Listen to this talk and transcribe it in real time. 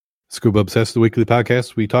Scuba Obsessed, the weekly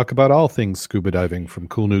podcast. We talk about all things scuba diving, from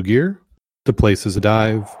cool new gear to places to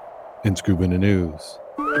dive and scuba news.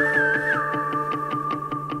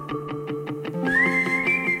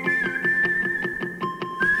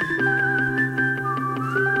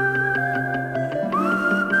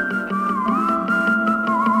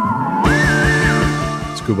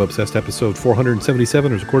 Scuba Obsessed episode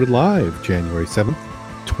 477 is recorded live January 7th,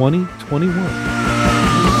 2021.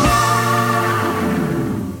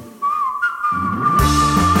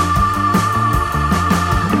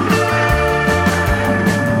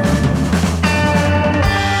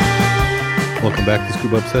 Welcome back to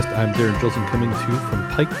Scuba Obsessed. I'm Darren Jolson, coming to you from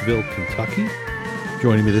Pikeville, Kentucky.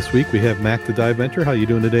 Joining me this week, we have Mac the Dive Mentor. How are you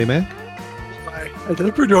doing today, Mac? I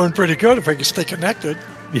think we're doing pretty good if we can stay connected.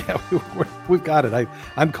 Yeah, we've got it.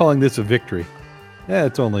 I'm calling this a victory. Yeah,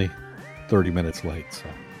 it's only 30 minutes late, so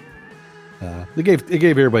it gave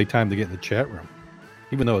everybody time to get in the chat room,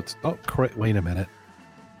 even though it's wait a minute.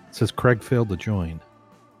 It says Craig failed to join.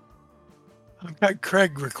 I've got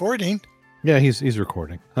Craig recording. Yeah, he's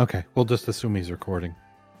recording. Okay, we'll just assume he's recording.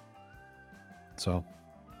 So,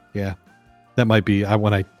 yeah, that might be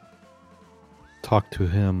when I talk to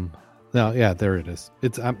him. No, yeah, there it is.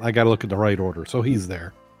 I got to look at the right order. So he's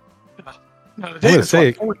there. Now, the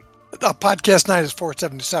podcast night is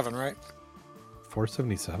 477, right?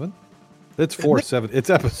 477? It's 47. It's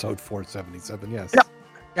episode 477. Yes. Yeah.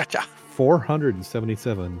 Gotcha.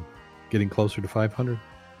 477, getting closer to 500.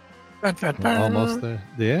 Almost there.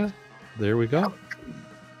 Yeah. There we go.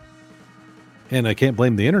 And I can't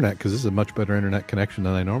blame the internet, because this is a much better internet connection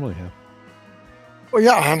than I normally have. Well,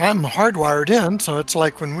 yeah, and I'm hardwired in, so it's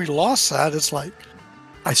like when we lost that, it's like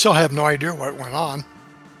I still have no idea what went on.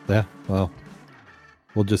 Yeah, well,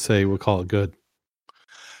 we'll just say we'll call it good.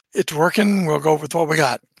 It's working. We'll go with what we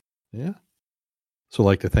got. Yeah. So I'd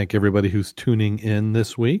like to thank everybody who's tuning in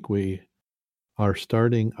this week. We are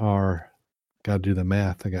starting our... Got to do the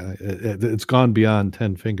math. It's gone beyond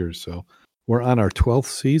 10 fingers, so we're on our 12th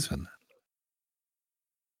season.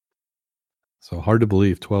 So hard to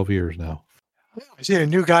believe, 12 years now. Yeah, I see a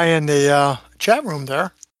new guy in the chat room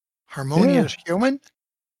there. Harmonious Human.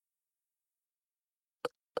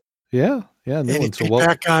 Yeah. Any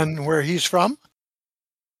feedback on where he's from?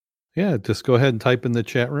 Yeah, just go ahead and type in the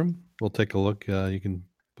chat room. We'll take a look. You can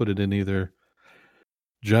put it in either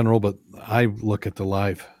general, but I look at the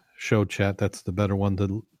live show chat. That's the better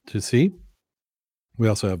one to see. We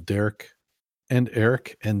also have Derek and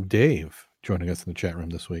Eric and Dave joining us in the chat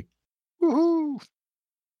room this week. Woohoo!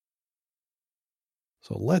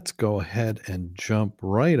 So let's go ahead and jump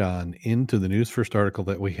right on into the news. First article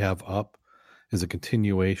that we have up is a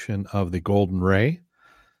continuation of the Golden Ray.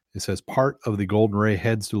 It says part of the Golden Ray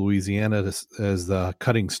heads to Louisiana as the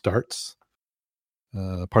cutting starts.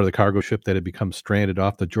 Part of the cargo ship that had become stranded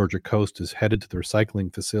off the Georgia coast is headed to the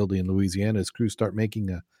recycling facility in Louisiana as crews start making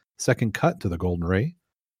a second cut to the Golden Ray.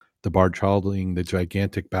 The barge hauling the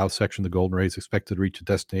gigantic bow section of the Golden Ray is expected to reach a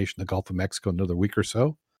destination in the Gulf of Mexico in another week or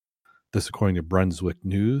so. This, according to Brunswick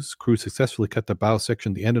News. Crew successfully cut the bow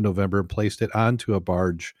section at the end of November and placed it onto a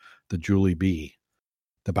barge, the Julie B.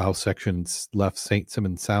 The bow section left St.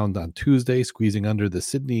 Simons Sound on Tuesday, squeezing under the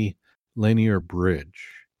Sydney Lanier Bridge.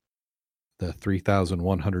 The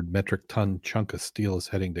 3,100 metric ton chunk of steel is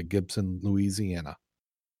heading to Gibson, Louisiana.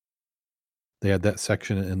 They had that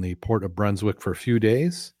section in the port of Brunswick for a few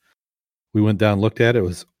days. We went down, looked at it. It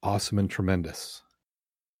was awesome and tremendous.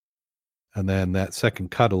 And then that second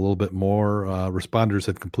cut, a little bit more. Responders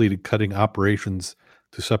had completed cutting operations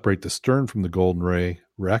to separate the stern from the Golden Ray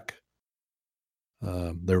wreck.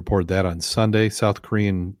 They reported that on Sunday. South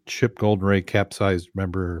Korean ship Golden Ray capsized,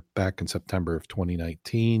 remember, back in September of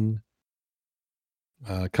 2019.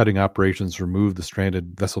 Cutting operations removed the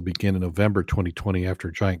stranded vessel began in November 2020 after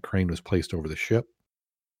a giant crane was placed over the ship.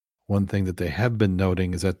 One thing that they have been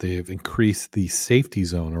noting is that they've increased the safety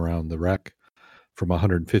zone around the wreck from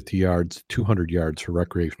 150 yards to 200 yards for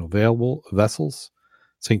recreational available vessels.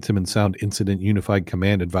 St. Simons Sound Incident Unified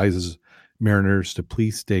Command advises mariners to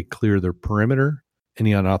please stay clear of their perimeter.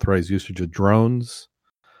 Any unauthorized usage of drones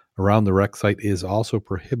around the wreck site is also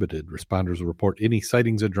prohibited. Responders will report any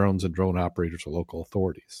sightings of drones and drone operators to local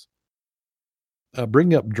authorities.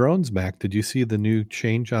 Bring up drones, Mac. Did you see the new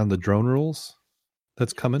change on the drone rules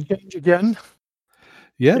that's coming? Change again?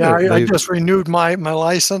 Yeah, I just renewed my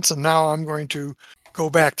license, and now I'm going to go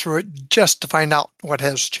back through it just to find out what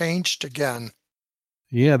has changed again.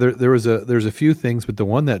 Yeah, there's a few things, but the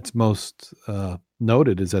one that's most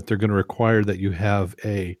noted is that they're going to require that you have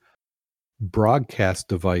a broadcast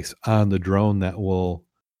device on the drone that will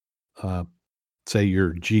say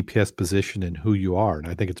your GPS position and who you are. And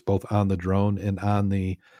I think it's both on the drone and on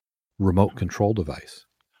the remote control device.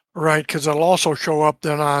 Right, because it'll also show up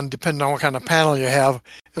then on, depending on what kind of panel you have,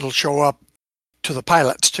 it'll show up to the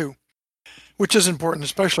pilots too, which is important,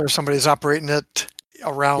 especially if somebody's operating it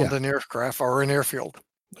around an aircraft or an airfield.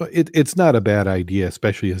 It's not a bad idea,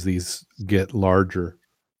 especially as these get larger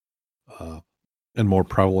and more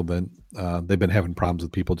prevalent. They've been having problems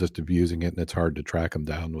with people just abusing it, and it's hard to track them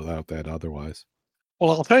down without that otherwise.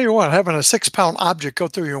 Well, I'll tell you what, having a 6-pound object go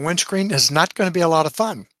through your windscreen is not going to be a lot of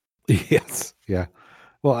fun. Yes. Yeah.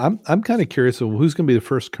 Well, I'm kind of curious of who's going to be the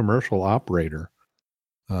first commercial operator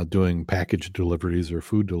doing package deliveries or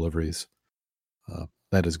food deliveries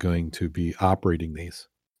that is going to be operating these.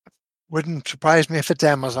 Wouldn't surprise me if it's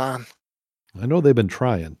Amazon. I know they've been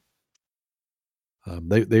trying.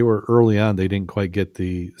 They were early on. They didn't quite get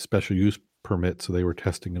the special use permit, so they were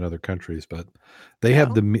testing in other countries. But they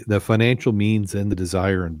have the financial means and the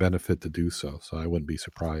desire and benefit to do so. So I wouldn't be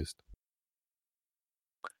surprised.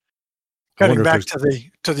 Getting back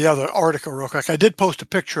to the other article real quick, I did post a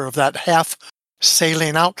picture of that half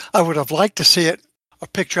sailing out. I would have liked to see it, a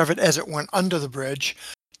picture of it as it went under the bridge,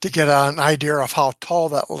 to get an idea of how tall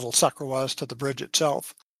that little sucker was to the bridge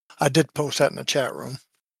itself. I did post that in the chat room.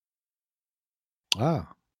 Ah,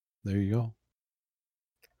 there you go.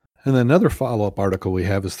 And another follow-up article we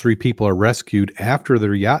have is 3 people are rescued after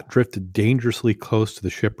their yacht drifted dangerously close to the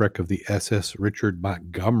shipwreck of the SS Richard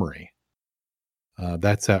Montgomery.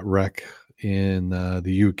 That's that wreck in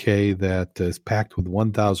the UK that is packed with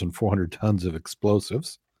 1,400 tons of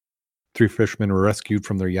explosives. 3 fishermen were rescued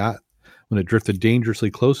from their yacht when it drifted dangerously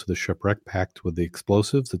close to the shipwreck packed with the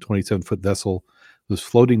explosives. The 27-foot vessel was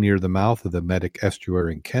floating near the mouth of the Medic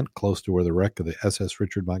estuary in Kent, close to where the wreck of the SS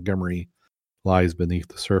Richard Montgomery lies beneath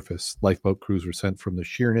the surface. Lifeboat crews were sent from the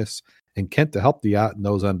Sheerness in Kent to help the yacht and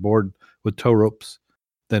those on board with tow ropes,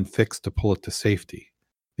 then fixed to pull it to safety.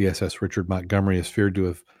 The SS Richard Montgomery is feared to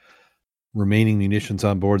have remaining munitions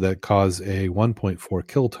on board that caused a 1.4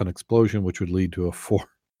 kiloton explosion, which would lead to a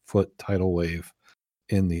 4-foot tidal wave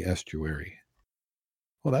in the estuary.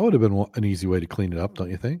 Well, that would have been an easy way to clean it up, don't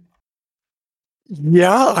you think?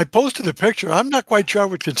 Yeah, I posted a picture. I'm not quite sure I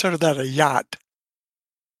would consider that a yacht.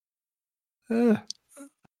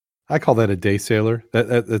 I call that a day sailor.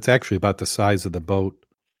 That's actually about the size of the boat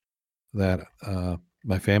that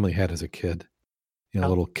my family had as a kid. You know,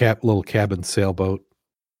 little cabin sailboat.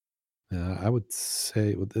 I would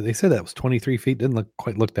say they said that was 23 feet. Didn't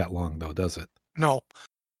quite look that long though, does it? No.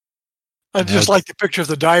 I just like the picture of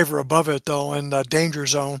the diver above it though, in the danger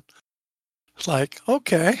zone. It's like,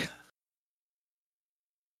 okay.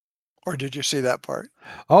 Or did you see that part?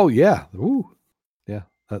 Oh yeah. Ooh. Yeah.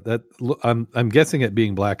 I'm guessing it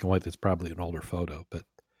being black and white, that's probably an older photo, but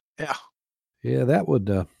yeah, that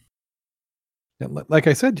would like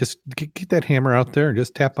I said, just get that hammer out there and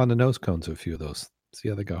just tap on the nose cones of a few of those. See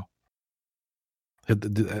how they go.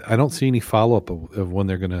 I don't see any follow up of when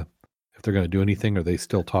if they're gonna do anything. Or are they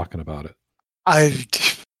still talking about it?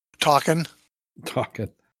 Talking.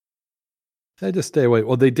 I just stay away.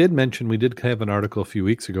 Well, they did mention, we did have an article a few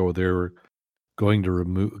weeks ago where they were going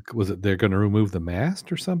to they're going to remove the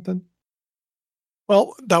mast or something?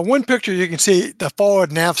 Well, that one picture you can see the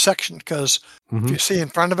forward nav section, because if you see in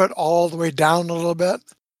front of it all the way down a little bit.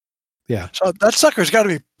 Yeah. So that sucker's got to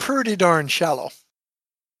be pretty darn shallow.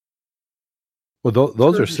 Well,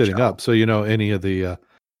 those are sitting up. So, any of the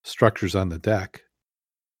structures on the deck.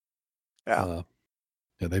 Yeah.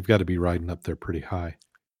 They've got to be riding up there pretty high.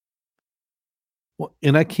 Well,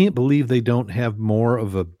 and I can't believe they don't have more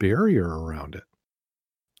of a barrier around it.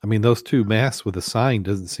 I mean, those 2 masts with a sign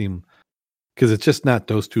doesn't seem, because it's just not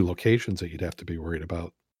those 2 locations that you'd have to be worried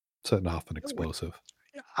about setting off an explosive.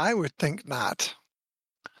 I would think not.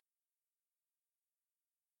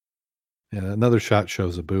 Yeah, another shot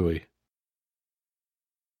shows a buoy.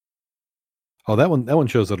 Oh, that one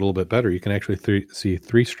shows it a little bit better. You can actually see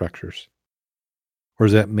 3 structures. Or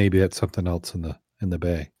is maybe that's something else in the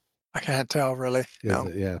bay? I can't tell really. No.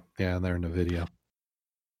 Yeah, and they're in the video.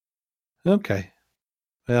 Okay.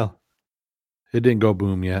 Well, it didn't go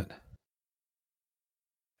boom yet.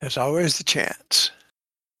 There's always the chance.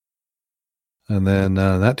 And then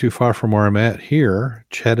not too far from where I'm at here,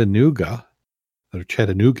 Chattanooga, or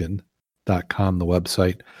Chattanoogan.com, the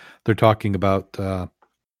website, they're talking about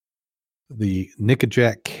the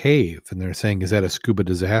Nickajack Cave, and they're saying, is that a scuba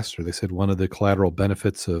disaster? They said one of the collateral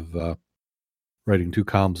benefits of writing 2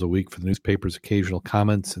 columns a week for the newspaper's occasional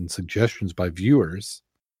comments and suggestions by viewers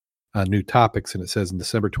on new topics. And it says on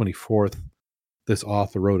December 24th, this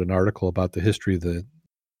author wrote an article about the history of the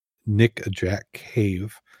Nickajack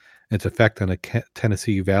Cave and its effect on a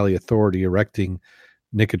Tennessee Valley Authority erecting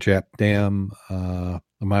Nickajack Dam a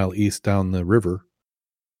mile east down the river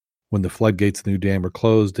When the floodgates of the new dam were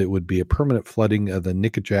closed, it would be a permanent flooding of the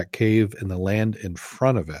Nickajack Cave and the land in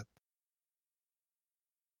front of it.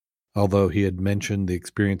 Although he had mentioned the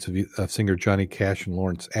experience of singer Johnny Cash and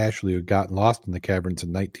Lawrence Ashley, who had gotten lost in the caverns in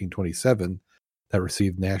 1927, that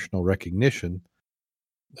received national recognition,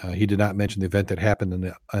 he did not mention the event that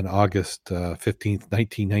happened on August 15th,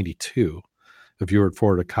 1992. A viewer had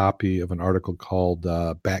forwarded a copy of an article called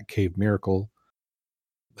Bat Cave Miracle,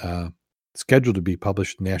 scheduled to be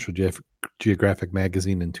published in National Geographic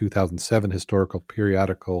magazine in 2007. Historical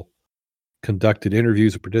periodical conducted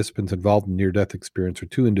interviews of participants involved in near-death experience, where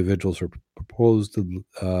two individuals were proposed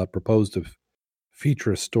to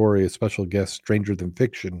feature a story, a special guest, Stranger Than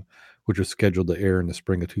Fiction, which was scheduled to air in the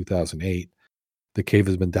spring of 2008. The cave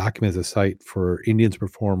has been documented as a site for Indians to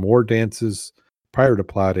perform war dances prior to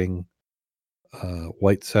plotting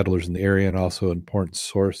white settlers in the area, and also an important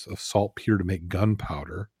source of saltpeter to make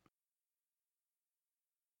gunpowder.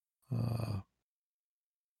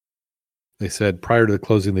 They said prior to the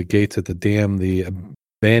closing of the gates at the dam, the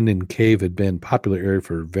abandoned cave had been a popular area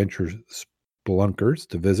for adventure spelunkers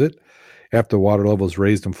to visit. After the water level was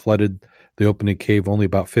raised and flooded, the opening cave, only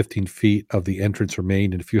about 15 feet of the entrance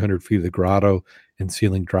remained, and a few hundred feet of the grotto and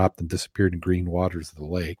ceiling dropped and disappeared in green waters of the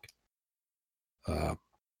lake.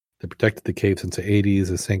 They protected the cave since the 80s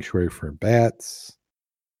as a sanctuary for bats.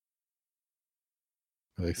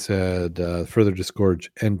 They said further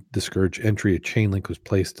discourage entry, a chain link was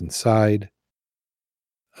placed inside.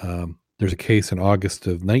 There's a case in August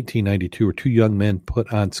of 1992 where two young men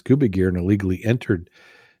put on scuba gear and illegally entered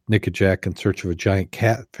Nickajack in search of a giant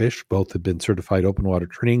catfish. Both had been certified open water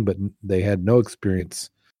training, but they had no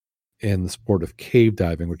experience in the sport of cave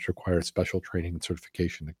diving, which requires special training and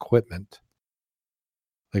certification equipment.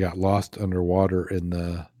 They got lost underwater in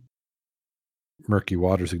the murky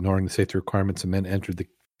waters, ignoring the safety requirements. The men entered the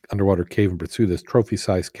underwater cave in pursuit of this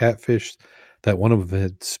trophy-sized catfish that one of them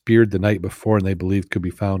had speared the night before, and they believed could be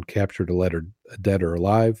found captured dead or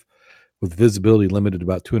alive. With visibility limited to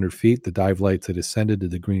about 200 feet, the dive lights had ascended to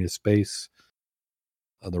the greenest space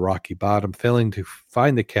of the rocky bottom. Failing to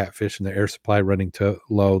find the catfish and the air supply running too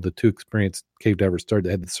low, the two experienced cave divers started to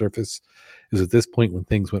head to the surface. It was at this point when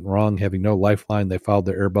things went wrong. Having no lifeline, they followed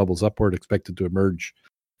their air bubbles upward, expected to emerge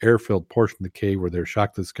air-filled portion of the cave, where they were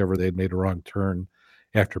shocked to discover they had made a wrong turn.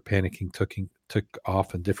 After panicking, took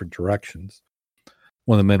off in different directions.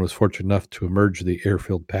 One of the men was fortunate enough to emerge the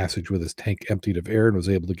air-filled passage with his tank emptied of air and was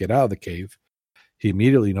able to get out of the cave. He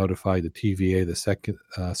immediately notified the TVA, the second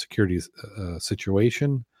security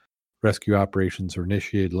situation. Rescue operations were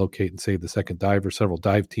initiated to locate and save the second diver. Several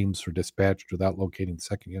dive teams were dispatched without locating the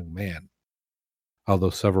second young man. Although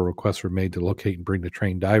several requests were made to locate and bring the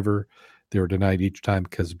trained diver, they were denied each time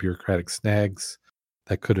because of bureaucratic snags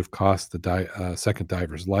that could have cost the second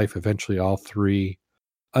diver's life. Eventually, all three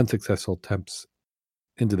unsuccessful attempts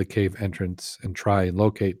into the cave entrance and try and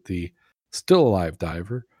locate the still alive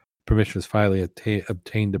diver. Permission was finally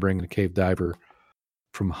obtained to bring the cave diver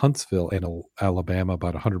from Huntsville, Alabama,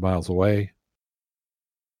 about 100 miles away.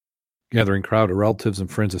 Gathering crowd of relatives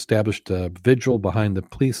and friends established a vigil behind the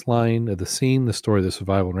police line of the scene. The story of the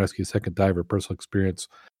survival and rescue second diver, personal experience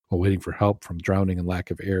while waiting for help from drowning and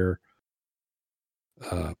lack of air.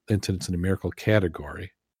 Incidents in the miracle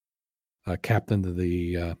category. Captain of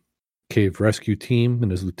the cave rescue team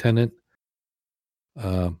and his lieutenant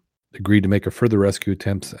agreed to make a further rescue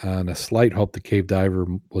attempts on a slight hope the cave diver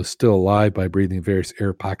was still alive by breathing various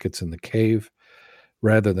air pockets in the cave.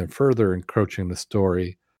 Rather than further encroaching the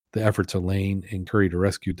story, the efforts of Lane and Curry to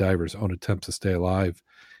rescue divers' own attempts to stay alive.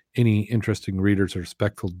 Any interesting readers are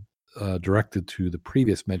respectful directed to the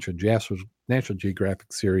previous mentioned National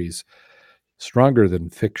Geographic series, Stronger Than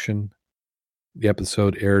Fiction. The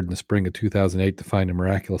episode aired in the spring of 2008 to find a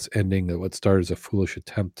miraculous ending that what started as a foolish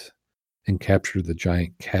attempt and captured the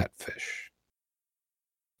giant catfish.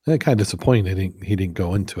 And kind of disappointing he didn't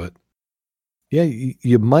go into it. Yeah,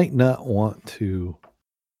 you might not want to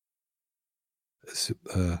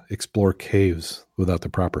explore caves without the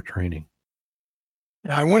proper training.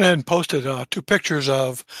 Yeah, I went ahead and posted 2 pictures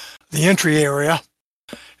of the entry area,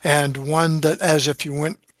 and one that as if you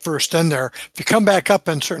went first in there. If you come back up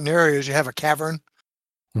in certain areas, you have a cavern,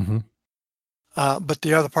 but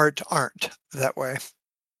the other parts aren't that way.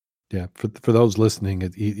 Yeah, for those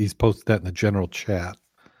listening, he's posted that in the general chat.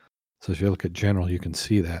 So if you look at general, you can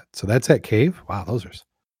see that. So that's that cave. Wow, those are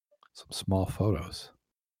some small photos.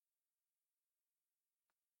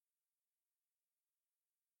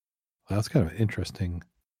 Well, that's kind of an interesting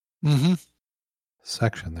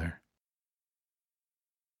section there.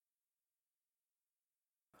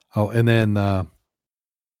 Oh, and then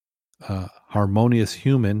Harmonious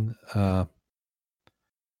Human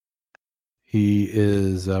He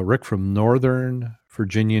is Rick from Northern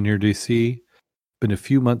Virginia near DC. Been a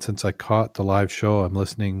few months since I caught the live show. I'm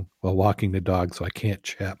listening while walking the dog, so I can't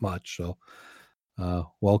chat much. So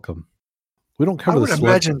welcome. We don't cover I would the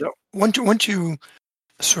imagine that once you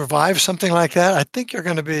survive something like that, I think you're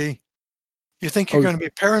going to be. You think you're going to be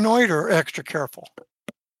paranoid or extra careful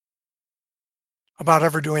about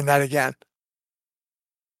ever doing that again?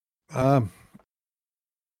 I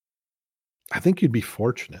think you'd be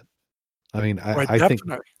fortunate. I mean, Right, I think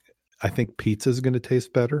definitely. pizza is going to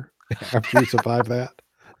taste better after you survive that.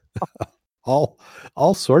 all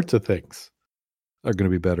sorts of things are going to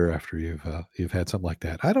be better after you've had something like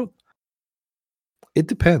that. It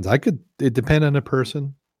depends. It depend on a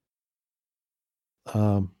person.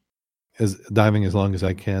 As diving as long as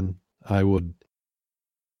I can, it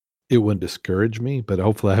wouldn't discourage me, but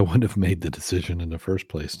hopefully I wouldn't have made the decision in the first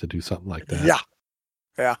place to do something like that.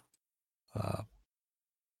 Yeah.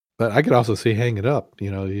 But I could also see hang it up.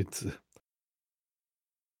 It's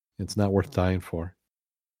not worth dying for.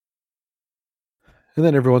 And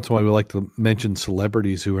then every once in a while, we like to mention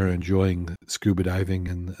celebrities who are enjoying scuba diving,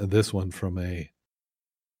 and this one from The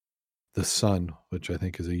Sun, which I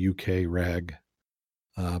think is a UK rag.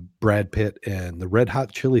 Brad Pitt and the Red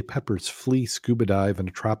Hot Chili Peppers flee scuba dive in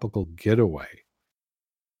a tropical getaway.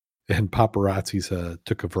 And paparazzis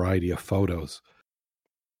took a variety of photos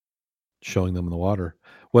showing them in the water.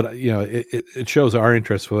 It shows our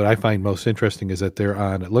interest. What I find most interesting is that they're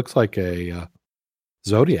on, it looks like a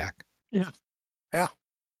Zodiac. Yeah. I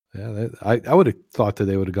would have thought that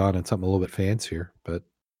they would have gone on something a little bit fancier, but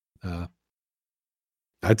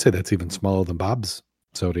I'd say that's even smaller than Bob's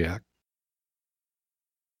Zodiac.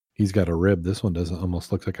 He's got a rib. This one doesn't.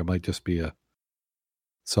 Almost looks like it might just be a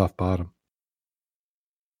soft bottom.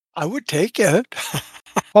 I would take it.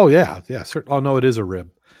 Oh yeah. Oh no, it is a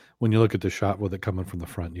rib. When you look at the shot with it coming from the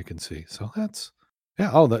front, you can see. So that's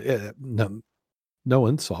no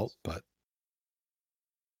insult, but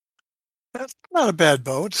That's not a bad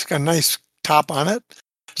boat. It's got a nice top on it.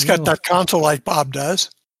 It's got that console like Bob does.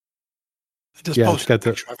 I just posted a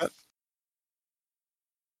picture of it.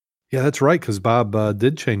 Yeah, that's right, because Bob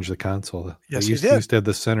did change the console. Yes, he did. Used to have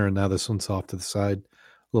the center, and now this one's off to the side. A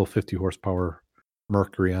little 50 horsepower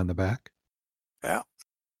Mercury on the back. Yeah.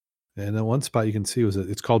 And then one spot you can see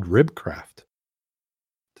it's called Ribcraft.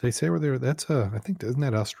 Did they say where they're? I think, isn't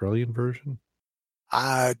that Australian version?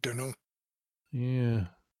 I don't know. Yeah.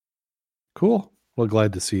 Cool. Well,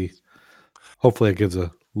 glad to see. Hopefully it gives a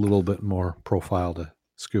little bit more profile to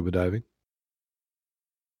scuba diving.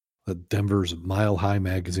 Denver's Mile High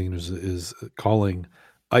magazine is calling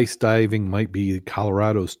ice diving might be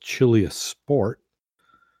Colorado's chilliest sport.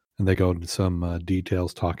 And they go into some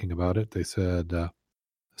details talking about it. They said a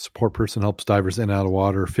support person helps divers in and out of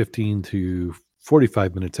water 15 to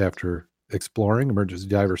 45 minutes after exploring. Emergency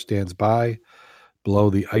diver stands by below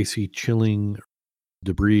the icy, chilling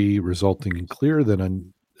debris, resulting in clearer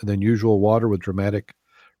than usual water with dramatic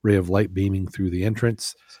ray of light beaming through the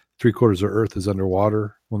entrance. 3/4 of Earth is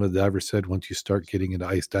underwater. One of the divers said, once you start getting into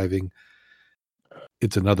ice diving,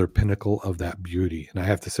 it's another pinnacle of that beauty. And I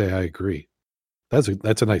have to say, I agree. That's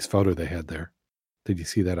a nice photo they had there. Did you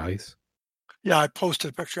see that ice? Yeah, I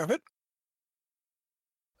posted a picture of it.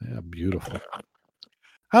 Yeah, beautiful.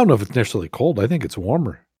 I don't know if it's necessarily cold. I think it's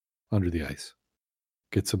warmer under the ice.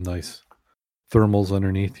 Get some nice thermals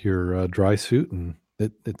underneath your dry suit, and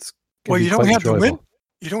it's you don't have the wind.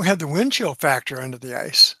 You don't have the wind chill factor under the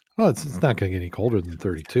ice. Oh, it's not going to get any colder than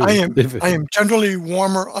 32. I am generally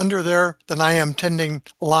warmer under there than I am tending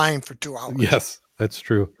line for 2 hours. Yes, that's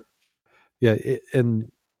true. Yeah,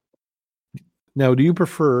 and now, do you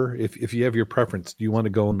prefer, if you have your preference, do you want to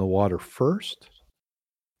go in the water first,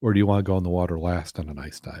 or do you want to go in the water last on an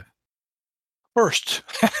ice dive? First.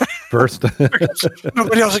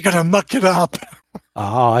 Nobody else is going to muck it up.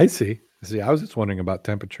 Oh, I see. I was just wondering about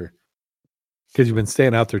temperature, because you've been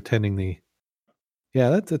staying out there tending the.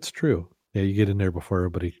 Yeah, that's true. Yeah, you get in there before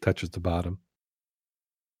everybody touches the bottom.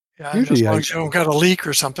 Yeah, usually, as long as you don't got a leak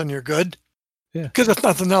or something, you're good. Yeah. Because if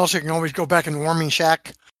nothing else, you can always go back in the warming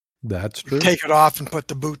shack. That's true. Take it off and put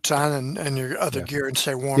the boots on and your other gear and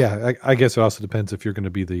stay warm. Yeah, I guess it also depends if you're going to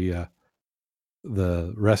be the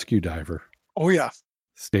rescue diver. Oh, yeah.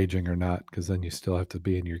 Staging or not, because then you still have to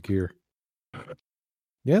be in your gear.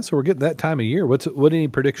 Yeah, so we're getting that time of year. What any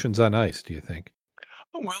predictions on ice, do you think?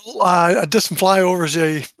 Well, I did some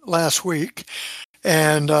flyovers last week,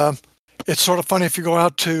 and it's sort of funny if you go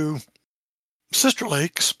out to sister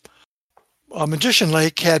lakes. Magician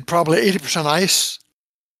Lake had probably 80% ice.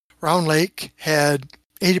 Round Lake had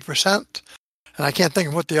 80%, and I can't think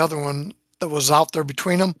of what the other one that was out there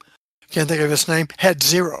between them, can't think of its name, had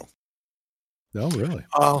 0. Oh, really?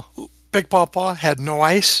 Big Pawpaw had no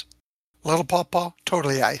ice. Little Pawpaw,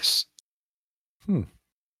 totally ice. Hmm.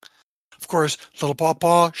 Of course, Little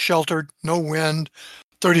Pawpaw, sheltered, no wind,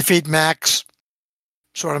 30 feet max,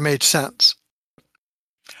 sort of made sense.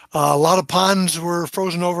 A lot of ponds were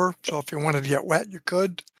frozen over, so if you wanted to get wet, you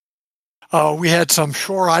could. We had some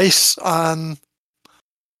shore ice on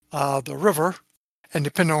the river, and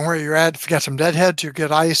depending on where you're at, if you got some deadheads, you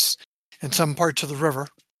get ice in some parts of the river.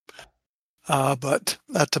 But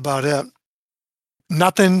that's about it.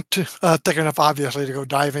 Nothing thick enough, obviously, to go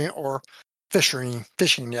diving or fishing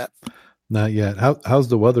yet. Not yet. How's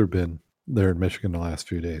the weather been there in Michigan the last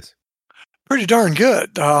few days? Pretty darn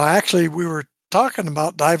good. Actually, we were talking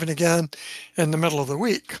about diving again in the middle of the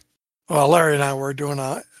week. Well, Larry and I were doing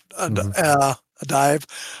a dive.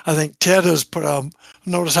 I think Ted has put a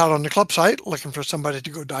notice out on the club site looking for somebody to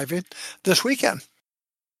go diving this weekend.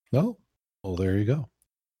 No? Well, there you go.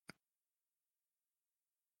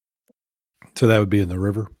 So that would be in the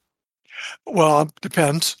river? Well, it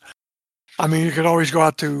depends. I mean, you could always go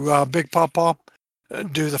out to Big Pawpaw,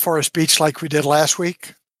 do the Forest Beach like we did last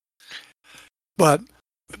week. But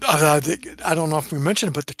I don't know if we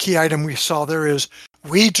mentioned it, but the key item we saw there is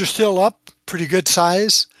weeds are still up, pretty good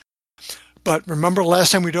size. But remember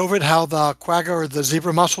last time we dove it, how the quagga or the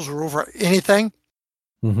zebra mussels were over anything?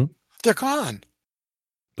 Mm-hmm. They're gone.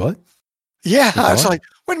 What? Yeah, it's like,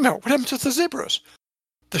 wait a minute, what happened to the zebras?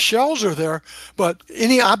 The shells are there, but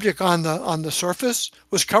any object on the surface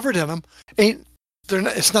was covered in them.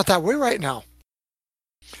 It's not that way right now.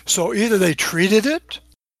 So either they treated it,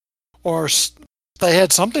 or they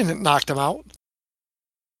had something that knocked them out.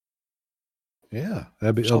 Yeah,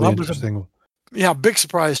 that'll be interesting. Big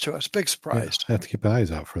surprise to us. Big surprise. Yeah, have to keep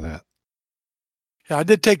eyes out for that. Yeah, I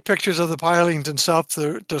did take pictures of the pilings and stuff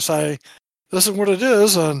to say, this is what it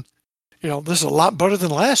is, and this is a lot better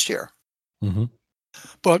than last year. Mm-hmm.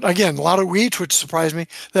 But again, a lot of weeds, which surprised me.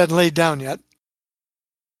 They hadn't laid down yet.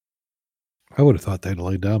 I would have thought they'd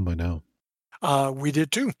laid down by now. We did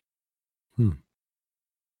too.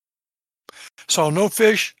 So no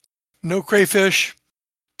fish, no crayfish,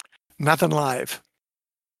 nothing live,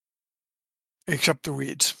 except the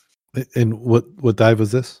weeds. And what dive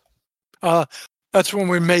was this? That's when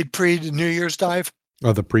we made pre-New Year's dive.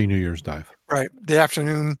 Oh, the pre-New Year's dive. Right, the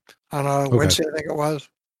afternoon on a Wednesday, I think it was.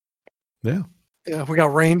 Yeah. Yeah, we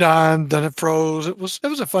got rained on, then it froze. It was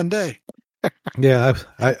a fun day. Yeah,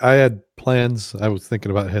 I had plans. I was thinking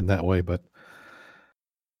about heading that way, but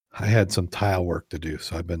I had some tile work to do,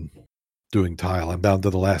 so I've been doing tile. I'm down to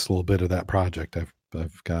the last little bit of that project.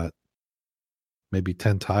 I've got maybe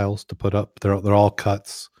 10 tiles to put up. They're all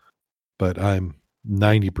cuts, but I'm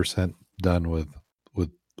 90% done with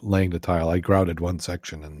laying the tile. I grouted one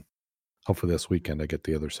section, and hopefully this weekend I get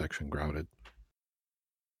the other section grouted.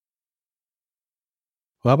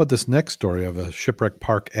 Well, how about this next story of a shipwreck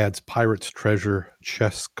park adds pirate's treasure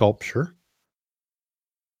chest sculpture?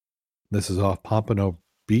 This is off Pompano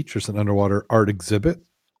Beach. There's an underwater art exhibit.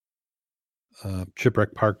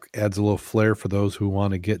 Shipwreck Park adds a little flair for those who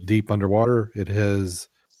want to get deep underwater. It has,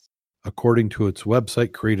 according to its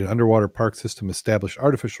website, created an underwater park system, established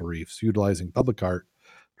artificial reefs, utilizing public art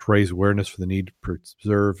to raise awareness for the need to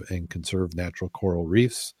preserve and conserve natural coral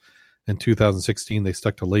reefs. In 2016, they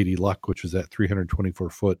stuck to Lady Luck, which is that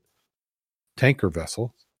 324-foot tanker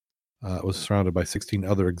vessel. It was surrounded by 16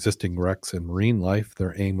 other existing wrecks and marine life.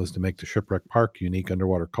 Their aim was to make the Shipwreck Park a unique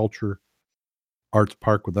underwater culture arts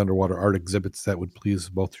park with underwater art exhibits that would please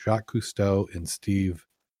both Jacques Cousteau and Steve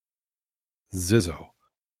Zissou.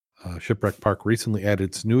 Shipwreck Park recently added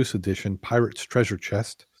its newest addition, Pirate's Treasure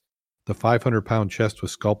Chest. The 500-pound chest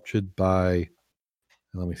was sculpted by,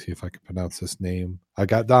 let me see if I can pronounce this name. I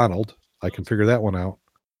got Donald. I can figure that one out.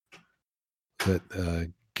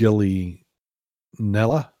 That Gilly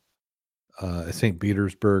Nella, a St.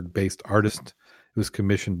 Petersburg-based artist. It was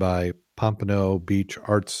commissioned by Pompano Beach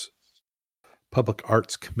Public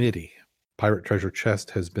Arts Committee. Pirate Treasure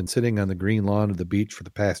Chest has been sitting on the green lawn of the beach for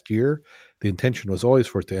the past year. The intention was always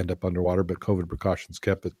for it to end up underwater, but COVID precautions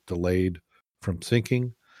kept it delayed from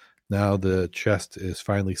sinking. Now the chest is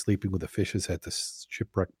finally sleeping with the fishes at the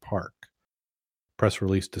Shipwreck Park. Press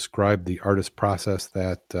release described the artist process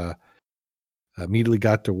that immediately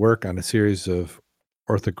got to work on a series of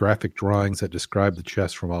orthographic drawings that described the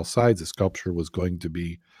chest from all sides. The sculpture was going to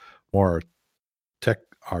be more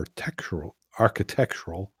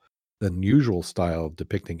architectural than usual style of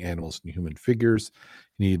depicting animals and human figures.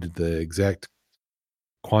 You needed the exact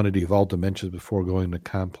quantity of all dimensions before going to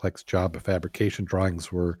complex job of fabrication.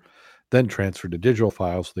 Drawings were then transferred to digital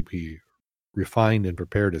files so they could be refined and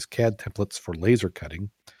prepared as CAD templates for laser cutting.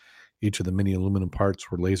 Each of the mini aluminum parts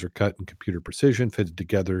were laser cut in computer precision, fitted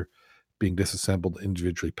together, being disassembled,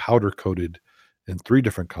 individually powder coated in 3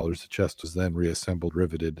 different colors. The chest was then reassembled,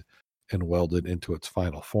 riveted, and welded into its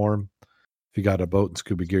final form. If you got a boat and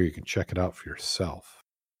scuba gear, you can check it out for yourself.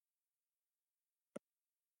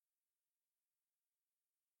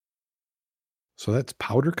 So that's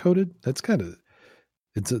powder coated. That's kind of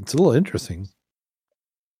it's a little interesting.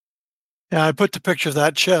 Yeah, I put the picture of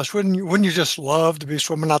that chest. Wouldn't you just love to be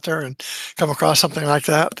swimming out there and come across something like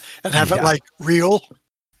that and have it like real?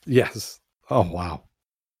 Yes. Oh wow.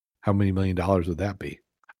 How many $1 million would that be?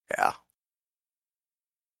 Yeah.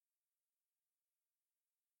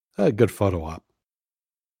 A good photo op.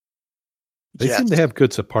 They seem to have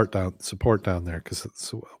good support down there because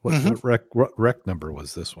what wreck number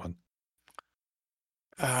was this one?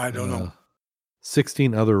 I don't know.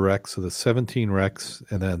 16 other wrecks, so the 17 wrecks,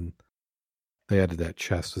 and then they added that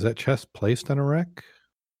chest. Is that chest placed on a wreck?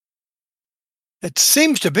 It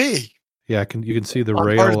seems to be. Yeah, you can see the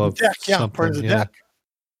rail of deck. Yeah, something. part of the deck.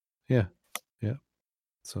 Yeah.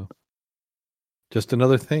 So just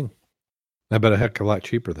another thing. I bet a heck of a lot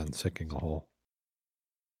cheaper than sinking a whole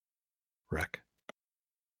wreck.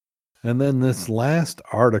 And then this last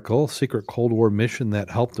article, secret Cold War mission that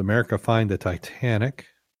helped America find the Titanic.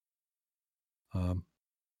 And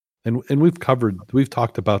we've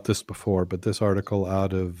talked about this before, but this article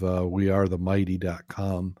out of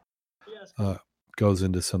wearethemighty.com goes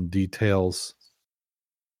into some details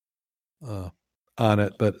on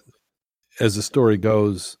it. But as the story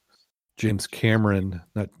goes, James Cameron,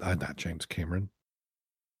 not James Cameron,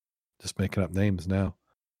 just making up names now.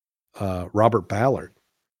 Robert Ballard,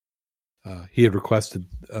 he had requested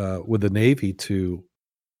with the Navy to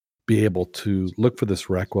be able to look for this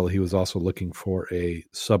wreck while he was also looking for a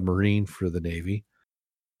submarine for the Navy.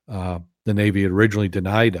 The Navy had originally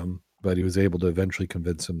denied him, but he was able to eventually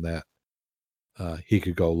convince him that he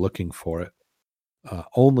could go looking for it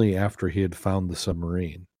only after he had found the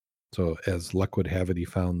submarine. So as luck would have it, he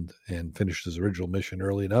found and finished his original mission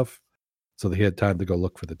early enough so that he had time to go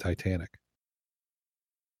look for the Titanic.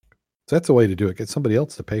 So that's a way to do it. Get somebody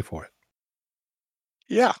else to pay for it.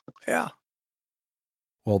 Yeah.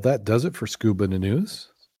 Well, that does it for Scuba News.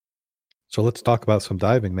 So let's talk about some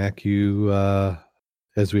diving. Mac, you,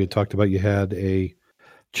 as we had talked about, you had a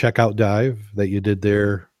checkout dive that you did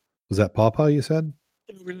there. Was that Pawpaw, you said?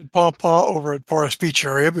 We did Pawpaw over at Forest Beach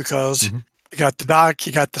area because you got the dock,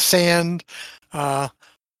 you got the sand.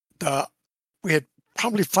 We had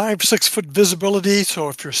probably 5-6 foot visibility. So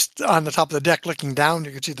if you're on the top of the deck looking down,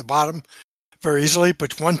 you could see the bottom very easily.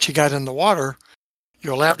 But once you got in the water,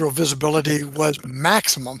 your lateral visibility was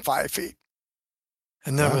maximum 5 feet.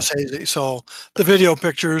 And then it was hazy. So the video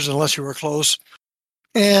pictures, unless you were close,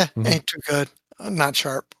 ain't too good. Not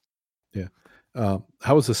sharp. Yeah.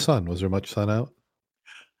 How was the sun? Was there much sun out?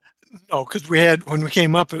 No, because when we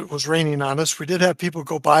came up, it was raining on us. We did have people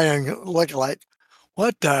go by and look like,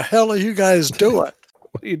 what the hell are you guys doing?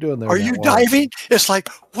 What are you doing there? Are you diving? It's like,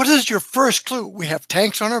 what is your first clue? We have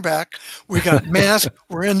tanks on our back. We got masks.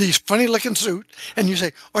 We're in these funny looking suits. And you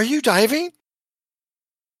say, are you diving?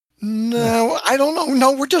 No, I don't know.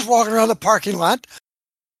 No, we're just walking around the parking lot.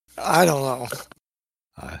 I don't know.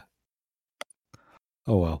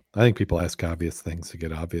 Oh, well, I think people ask obvious things to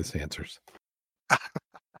get obvious answers.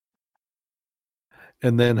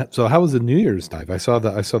 And then, so how was the New Year's dive? I saw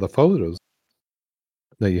the photos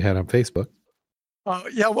that you had on Facebook.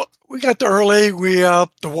 Yeah, well, we got there early. The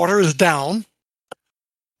water is down.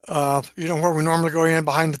 You know where we normally go in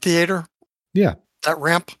behind the theater? Yeah. That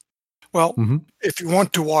ramp? Well, if you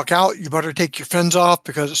want to walk out, you better take your fins off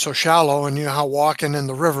because it's so shallow, and you know how walking in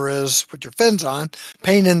the river is with your fins on,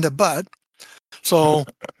 pain in the butt. So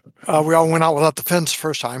we all went out without the fins the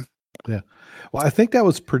first time. Yeah. Well, I think that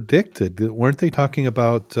was predicted. Weren't they talking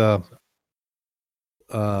about they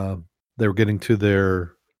were getting to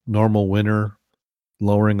their normal winter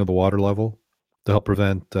lowering of the water level to help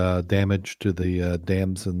prevent damage to the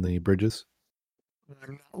dams and the bridges?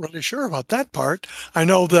 I'm not really sure about that part. I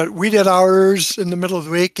know that we did ours in the middle of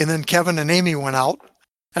the week, and then Kevin and Amy went out,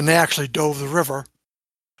 and they actually dove the river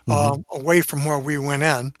away from where we went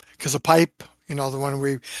in, because the pipe, you know, the one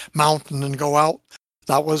we mount and then go out,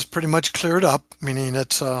 that was pretty much cleared up, meaning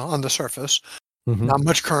it's on the surface, not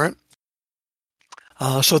much current.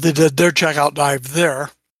 So they did their checkout dive there.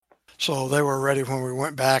 So they were ready when we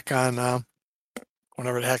went back on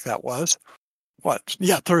whenever the heck that was. What?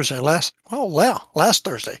 Yeah, Thursday. Last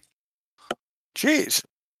Thursday. Jeez.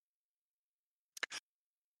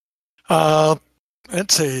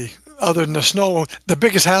 Let's see. Other than the snow, the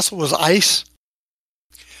biggest hassle was ice.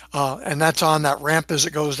 And that's on that ramp as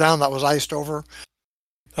it goes down. That was iced over.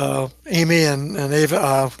 Amy and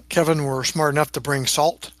Ava, Kevin were smart enough to bring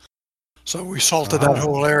salt. So we salted that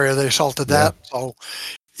whole area. They salted that. So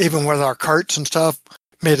even with our carts and stuff,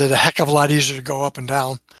 made it a heck of a lot easier to go up and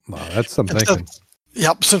down. Wow, that's some thinking.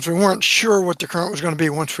 Since we weren't sure what the current was going to be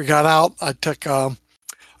once we got out, I took a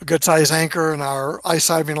good size anchor and our ice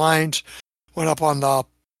diving lines, went up on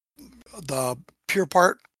the pier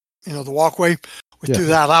part, the walkway. We threw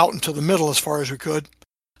that out into the middle as far as we could,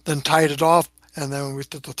 then tied it off, and then we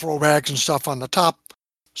did the throw bags and stuff on the top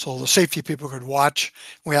so the safety people could watch.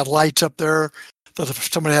 We had lights up there that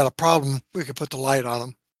if somebody had a problem, we could put the light on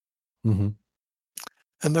them. Mm-hmm.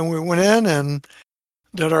 And then we went in and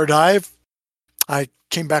did our dive. I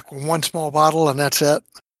came back with one small bottle, and that's it.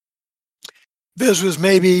 This was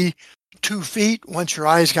maybe 2 feet once your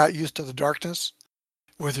eyes got used to the darkness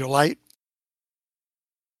with your light.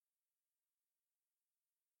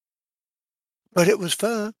 But it was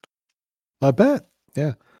fun. I bet.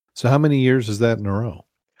 Yeah. So how many years is that in a row?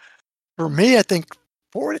 For me, I think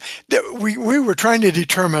 40. We were trying to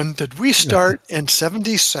determine, did we start in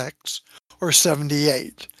 76 or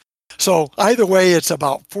 78? So either way, it's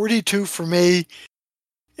about 42 for me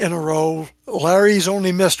in a row. Larry's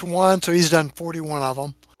only missed one, so he's done 41 of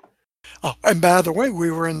them. Oh, and by the way, we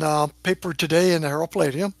were in the paper today in the Herald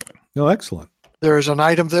Palladium. Oh, excellent. There's an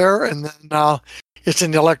item there, and then it's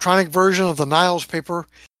in the electronic version of the Niles paper,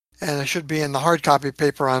 and it should be in the hard copy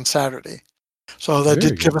paper on Saturday. So that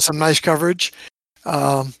did give us some nice coverage.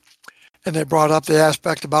 And they brought up the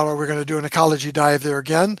aspect about, are we going to do an ecology dive there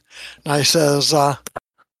again? And I says,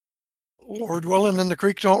 Lord willing, and the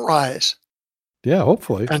creek don't rise. Yeah,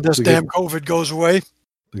 hopefully. And this damn COVID goes away.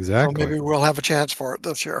 Exactly. So maybe we'll have a chance for it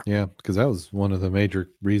this year. Yeah, because that was one of the major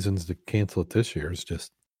reasons to cancel it this year. Is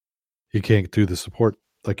just you can't do the support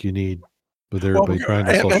like you need with everybody trying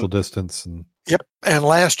to social distance. And yep. And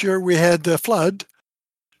last year we had the flood.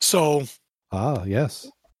 So yes.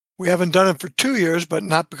 We haven't done it for 2 years, but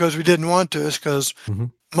not because we didn't want to. It's because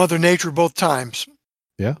Mother Nature both times.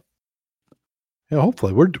 Yeah. Yeah.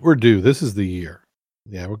 Hopefully, we're due. This is the year.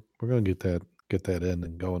 Yeah, we're going to get that in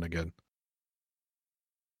and going again.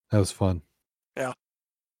 That was fun. Yeah.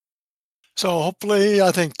 So hopefully,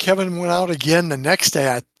 I think Kevin went out again the next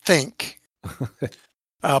day. I think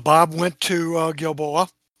Bob went to Gilboa.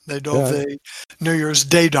 They dove the New Year's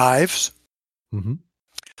Day dives. Mm-hmm.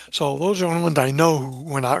 So those are the only ones I know who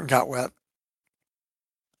went out and got wet.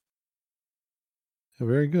 Yeah,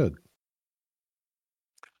 very good.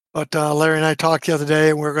 But Larry and I talked the other day,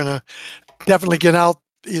 and we're going to definitely get out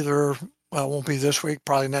either, well, it won't be this week,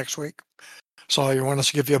 probably next week. So you want us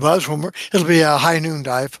to give you a buzz when it'll be a high noon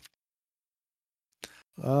dive.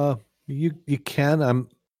 You can. I'm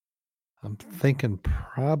thinking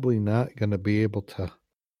probably not going to be able to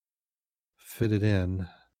fit it in.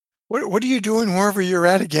 What are you doing wherever you're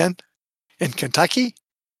at again? In Kentucky?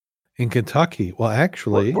 In Kentucky. Well,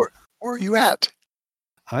 actually, where are you at?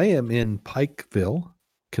 I am in Pikeville,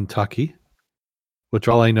 Kentucky, which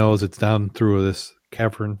all I know is it's down through this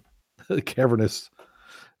cavernous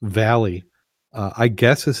valley. I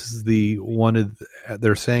guess this is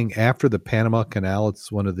they're saying after the Panama Canal,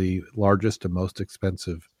 it's one of the largest and most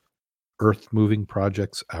expensive earth moving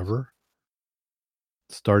projects ever.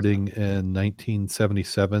 Starting in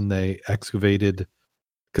 1977, they excavated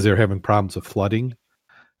because they were having problems of flooding.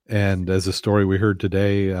 And as a story we heard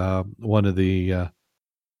today, one of the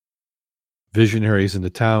visionaries in the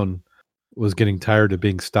town was getting tired of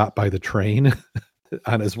being stopped by the train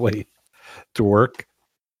on his way to work.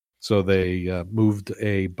 So they moved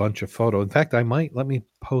a bunch of photos. In fact, let me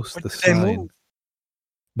post the sign.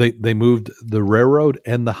 They moved the railroad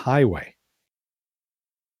and the highway.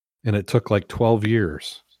 And it took like 12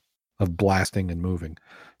 years of blasting and moving.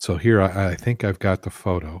 So here, I think I've got the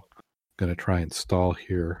photo. I'm going to try and stall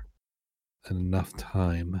here in enough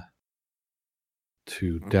time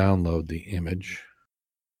to download the image.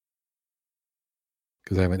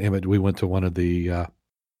 Because I have an image. We went to one of the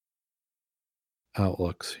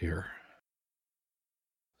outlooks here.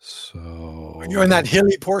 So you're in that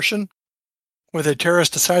hilly portion where they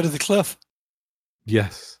terraced the side of the cliff?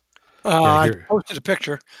 Yes. I posted a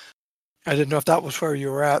picture. I didn't know if that was where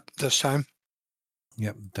you were at this time.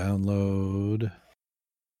 Yep, download.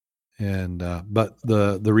 And but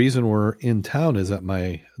the reason we're in town is that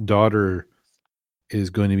my daughter is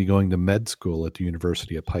going to be going to med school at the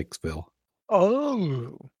University of Pikeville.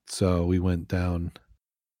 Oh. So we went down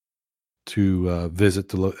to visit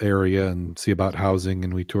the area and see about housing,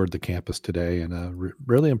 and we toured the campus today, and a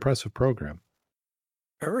really impressive program.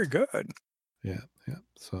 Very good. Yeah.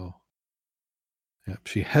 So, yeah,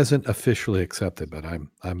 she hasn't officially accepted, but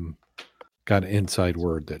I'm got an inside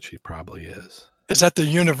word that she probably is. Is that the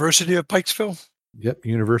University of Pikesville? Yep,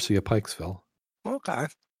 University of Pikesville. Okay.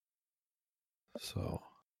 So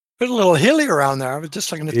There's a little hilly around there. I was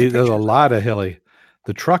just looking at the there's a pictures. lot of hilly.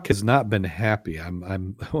 The truck has not been happy.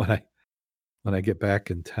 I'm when I get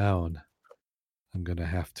back in town, I'm gonna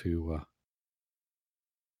have to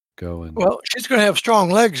go and. Well, she's going to have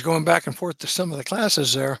strong legs going back and forth to some of the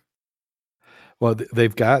classes there. Well,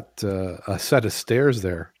 they've got a set of stairs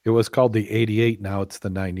there. It was called the 88. Now it's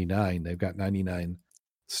the 99. They've got 99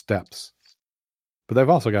 steps, but they've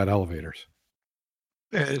also got elevators.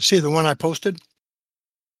 See the one I posted?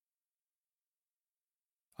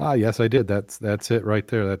 Ah, yes, I did. That's it right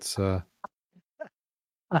there. That's I've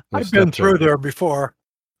been through there before.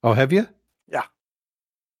 Oh, have you? Yeah.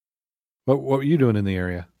 What were you doing in the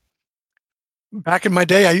area? Back in my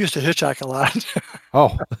day, I used to hitchhike a lot.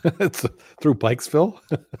 Oh, it's through Pikesville?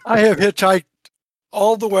 I have hitchhiked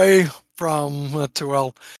all the way from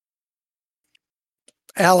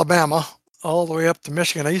Alabama all the way up to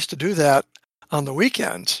Michigan. I used to do that on the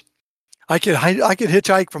weekends. I could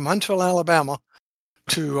hitchhike from Huntsville, Alabama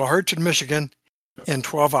to Hertford, Michigan in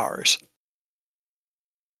 12 hours.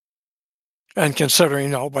 And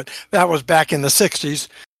considering, but that was back in the 60s.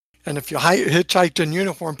 And if you hitchhiked in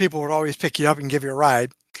uniform, people would always pick you up and give you a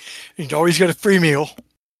ride. You'd always get a free meal.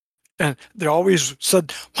 And they always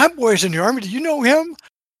said, my boy's in the Army. Do you know him?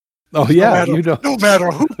 Oh, yeah. No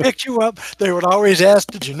matter who picked you up, they would always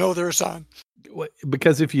ask, did you know their son?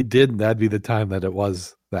 Because if you didn't, that'd be the time that it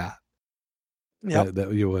was that. Yeah,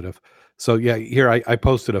 that you would have. So, yeah, here I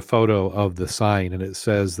posted a photo of the sign, and it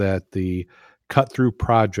says that the cut-through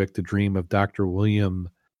project, the dream of Dr. William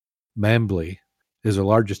Mambley, is the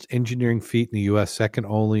largest engineering feat in the U.S., second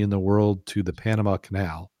only in the world to the Panama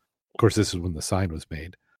Canal. Of course, this is when the sign was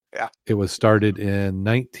made. Yeah. It was started in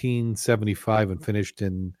 1975 and finished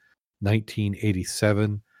in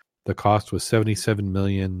 1987. The cost was $77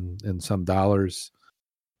 million and some dollars,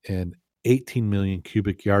 and 18 million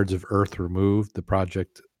cubic yards of earth removed. The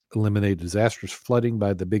project eliminated disastrous flooding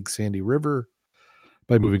by the Big Sandy River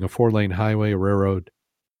by moving a 4-lane highway, a railroad,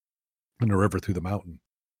 and a river through the mountain.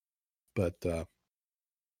 But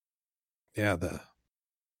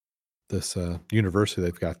this university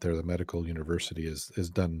they've got there, the medical university, has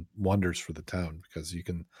done wonders for the town, because you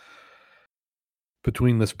can,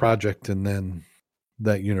 between this project and then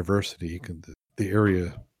that university, the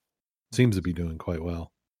area seems to be doing quite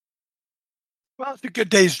well. Well, it's a good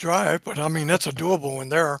day's drive, but I mean, that's a doable one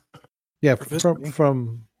there. Yeah,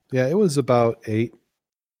 from it was about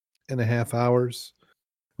 8.5 hours.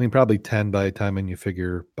 I mean, probably 10 by the time when you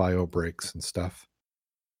figure bio breaks and stuff.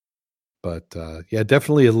 But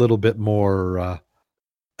definitely a little bit more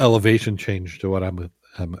elevation change to what I'm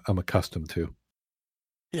accustomed to.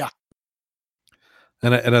 Yeah.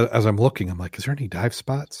 And as I'm looking, I'm like, is there any dive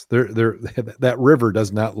spots? There that river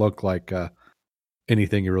does not look like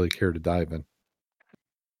anything you really care to dive in.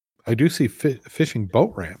 I do see fishing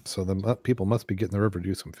boat ramps, so the people must be getting the river to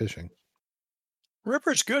do some fishing.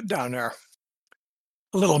 River's good down there.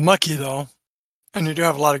 A little mucky though, and you do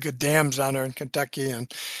have a lot of good dams down there in Kentucky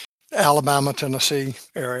and Alabama, Tennessee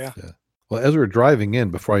area. Yeah. Well, as we were driving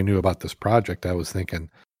in, before I knew about this project, I was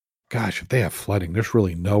thinking, gosh, if they have flooding, there's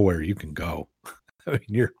really nowhere you can go. I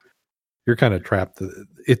mean, you're kind of trapped.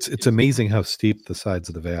 It's amazing how steep the sides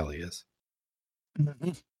of the valley is.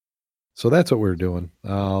 Mm-hmm. So that's what we're doing.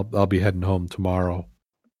 I'll be heading home tomorrow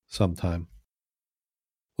sometime.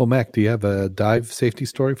 Well, Mac, do you have a dive safety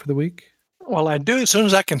story for the week? Well, I do as soon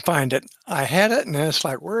as I can find it. I had it, and it's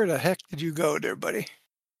like, where the heck did you go there, buddy?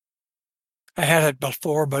 I had it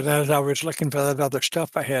before, but as I was looking for that other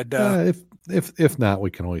stuff, I had. If not,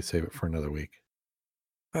 we can always save it for another week.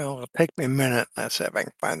 Well, it'll take me a minute. Let's see if I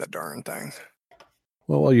can find the darn thing.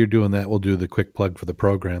 Well, while you're doing that, we'll do the quick plug for the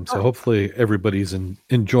program. So hopefully everybody's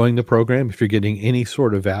enjoying the program. If you're getting any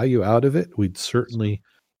sort of value out of it, we'd certainly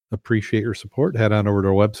appreciate your support. Head on over to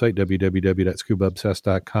our website,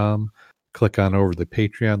 www.scubaobsessed.com. Click on over the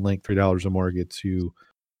Patreon link. $3 or more gets you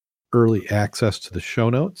early access to the show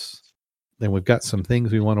notes. Then we've got some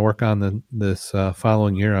things we want to work on this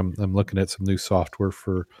following year. I'm looking at some new software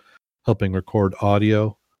for helping record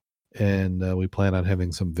audio, and we plan on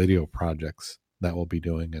having some video projects that we'll be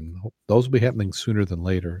doing, and those will be happening sooner than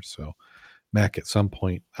later. So, Mac, at some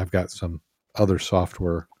point, I've got some other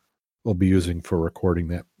software we'll be using for recording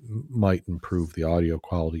that might improve the audio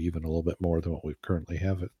quality even a little bit more than what we currently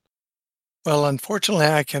have it. Well, unfortunately,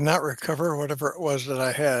 I cannot recover whatever it was that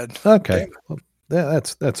I had. Okay, well,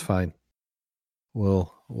 that's fine.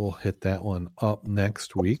 We'll hit that one up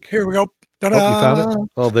next week. Here we go. Ta-da! Oh, you found it?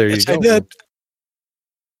 Oh, there you go. I did.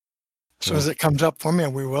 So as it comes up for me,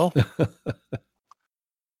 we will.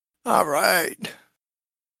 All right.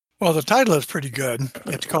 Well, the title is pretty good.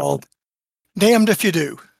 It's called Damned If You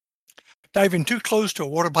Do. Diving too close to a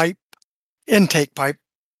water pipe, intake pipe,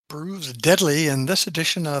 proves deadly in this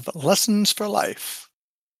edition of Lessons for Life.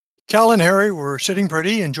 Cal and Harry were sitting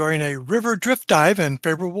pretty, enjoying a river drift dive in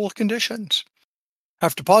favorable conditions.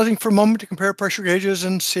 After pausing for a moment to compare pressure gauges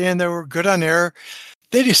and seeing they were good on air,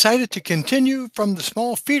 they decided to continue from the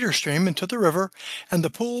small feeder stream into the river and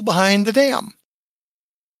the pool behind the dam.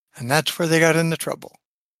 And that's where they got into trouble.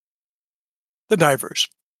 The divers.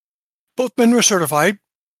 Both men were certified,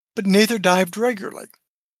 but neither dived regularly.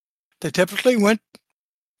 They typically went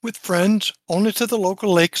with friends only to the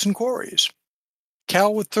local lakes and quarries.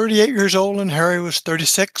 Cal was 38 years old and Harry was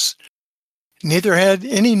 36. Neither had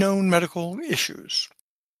any known medical issues.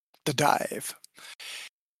 The dive.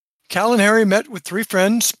 Cal and Harry met with 3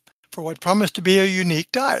 friends for what promised to be a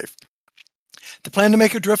unique dive. They planned to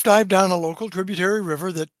make a drift dive down a local tributary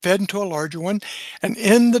river that fed into a larger one and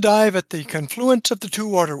end the dive at the confluence of the 2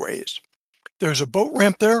 waterways. There's a boat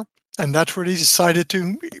ramp there, and that's where they decided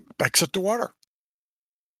to exit the water.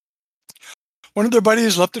 One of their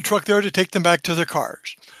buddies left the truck there to take them back to their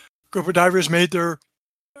cars. A group of divers made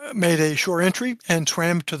a shore entry and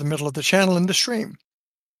swam to the middle of the channel in the stream.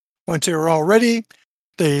 Once they were all ready,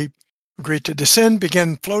 they agreed to descend,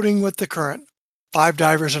 began floating with the current, 5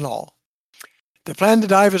 divers in all. They planned to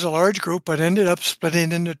dive as a large group, but ended up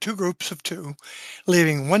splitting into 2 groups of 2,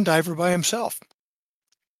 leaving one diver by himself.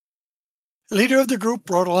 The leader of the group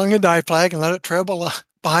brought along a dive flag and let it trail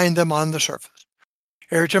behind them on the surface.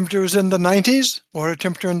 Air temperature was in the 90s, water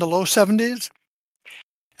temperature in the low 70s,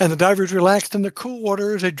 and the divers relaxed in the cool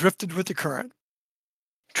water as they drifted with the current.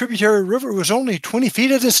 The tributary river was only 20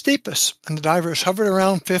 feet at its steepest, and the divers hovered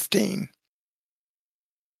around 15.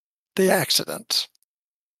 The accidents.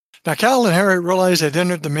 Now, Cal and Harry realized they'd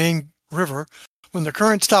entered the main river when the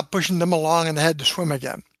current stopped pushing them along and they had to swim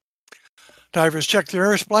again. Divers checked their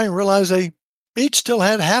air supply and realized they each still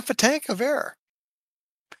had half a tank of air.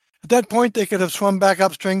 At that point, they could have swum back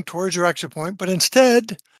upstream towards their exit point, but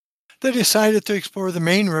instead, they decided to explore the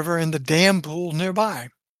main river and the dam pool nearby.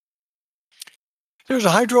 There's a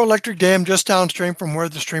hydroelectric dam just downstream from where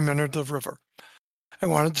the stream entered the river. I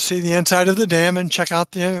wanted to see the inside of the dam and check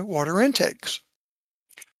out the water intakes.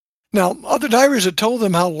 Now, other divers had told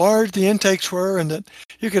them how large the intakes were and that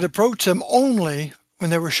you could approach them only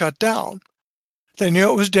when they were shut down. They knew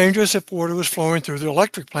it was dangerous if water was flowing through the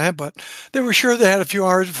electric plant, but they were sure they had a few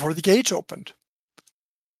hours before the gates opened.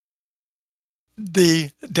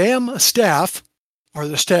 The dam staff, or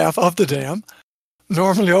the staff of the dam,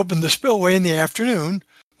 normally opened the spillway in the afternoon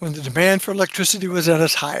when the demand for electricity was at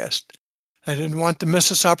its highest. They didn't want to miss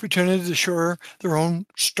this opportunity to share their own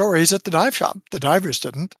stories at the dive shop. The divers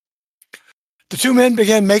didn't. The 2 men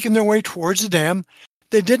began making their way towards the dam.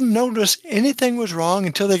 They didn't notice anything was wrong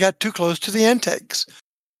until they got too close to the intakes.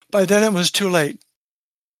 By then it was too late.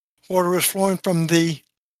 Water was flowing from the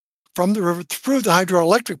river through the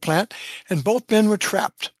hydroelectric plant, and both men were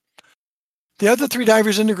trapped. The other 3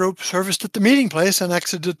 divers in the group serviced at the meeting place and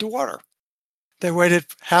exited the water. They waited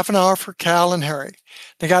half an hour for Cal and Harry.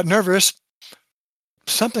 They got nervous.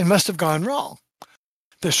 Something must have gone wrong.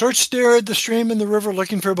 They searched the stream and the river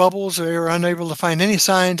looking for bubbles. They were unable to find any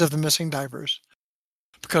signs of the missing divers.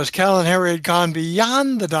 Because Cal and Harry had gone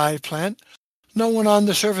beyond the dive plant, no one on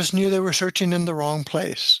the surface knew they were searching in the wrong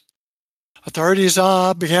place. Authorities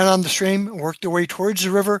began on the stream and worked their way towards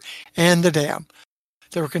the river and the dam.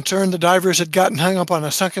 They were concerned the divers had gotten hung up on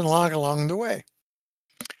a sunken log along the way.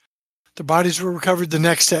 The bodies were recovered the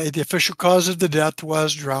next day. The official cause of the death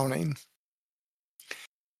was drowning.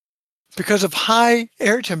 Because of high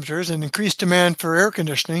air temperatures and increased demand for air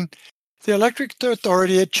conditioning, the Electric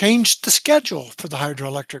Authority had changed the schedule for the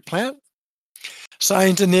hydroelectric plant.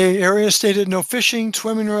 Signs in the area stated no fishing,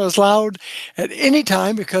 swimming was allowed at any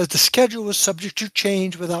time because the schedule was subject to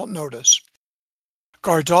change without notice.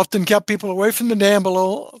 Guards often kept people away from the dam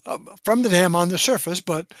on the surface,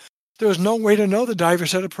 but there was no way to know the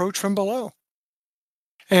divers had approached from below.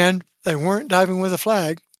 And they weren't diving with a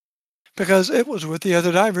flag because it was with the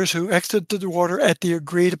other divers who exited the water at the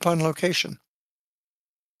agreed-upon location.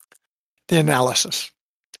 The analysis.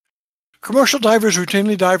 Commercial divers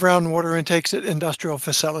routinely dive around water intakes at industrial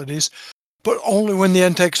facilities, but only when the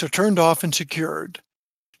intakes are turned off and secured.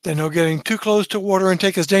 They know getting too close to a water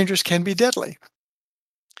intake is dangerous, can be deadly.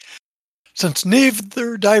 Since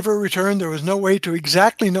neither diver returned, there was no way to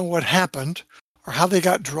exactly know what happened or how they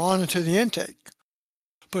got drawn into the intake.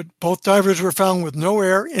 But both divers were found with no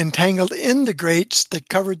air entangled in the grates that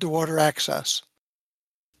covered the water access.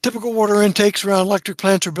 Typical water intakes around electric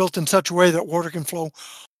plants are built in such a way that water can flow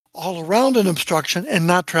all around an obstruction and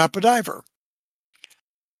not trap a diver.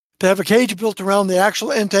 To have a cage built around the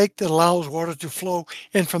actual intake that allows water to flow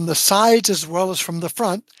in from the sides as well as from the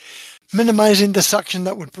front, minimizing the suction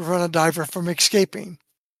that would prevent a diver from escaping.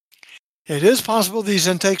 It is possible these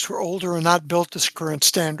intakes were older and not built to current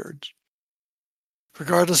standards.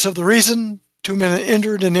 Regardless of the reason, 2 men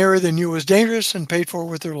injured in an area they knew was dangerous and paid for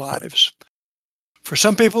with their lives. For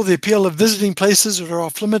some people, the appeal of visiting places that are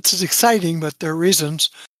off limits is exciting, but there are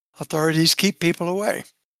reasons authorities keep people away.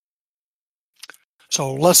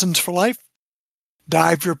 So, lessons for life: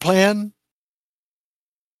 dive your plan,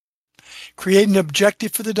 create an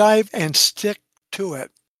objective for the dive, and stick to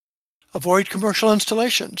it. Avoid commercial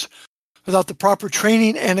installations. Without the proper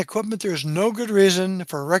training and equipment, there is no good reason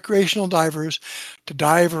for recreational divers to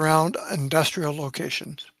dive around industrial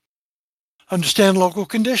locations. Understand local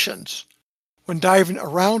conditions. When diving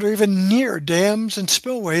around or even near dams and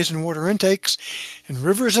spillways and water intakes in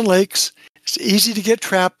rivers and lakes, it's easy to get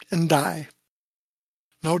trapped and die.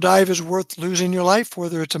 No dive is worth losing your life,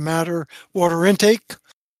 whether it's a matter of water intake,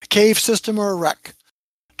 a cave system, or a wreck.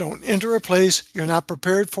 Don't enter a place you're not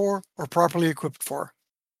prepared for or properly equipped for.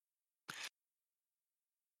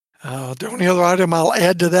 The only other item I'll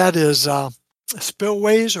add to that is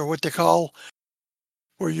spillways, or what they call,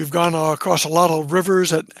 where you've gone across a lot of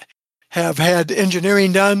rivers that have had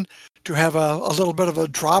engineering done to have a little bit of a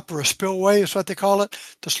drop or a spillway, is what they call it,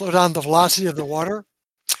 to slow down the velocity of the water.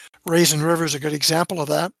 Raisin River is a good example of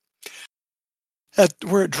that.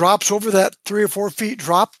 Where it drops over that 3 or 4 feet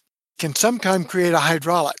drop can sometimes create a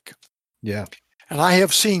hydraulic. Yeah. And I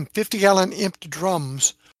have seen 50-gallon empty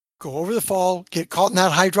drums go over the fall, get caught in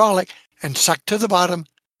that hydraulic, and sucked to the bottom,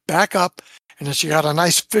 back up, and it's got a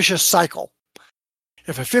nice vicious cycle.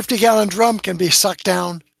 If a 50-gallon drum can be sucked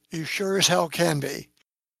down, you sure as hell can be.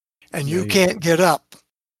 And you can't get up.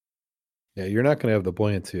 Yeah, you're not going to have the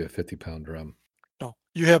buoyancy of a 50-pound drum. No,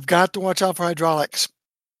 you have got to watch out for hydraulics.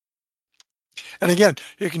 And again,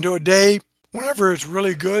 you can do a day whenever it's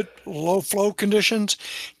really good, low flow conditions,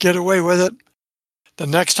 get away with it. The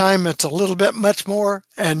next time it's a little bit much more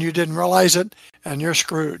and you didn't realize it and you're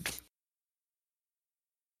screwed.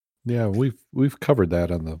 Yeah, we've covered that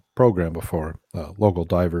on the program before. Local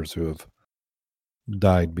divers who have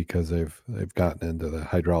died because they've gotten into the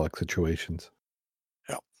hydraulic situations.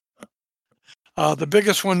 Yeah. The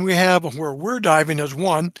biggest one we have where we're diving is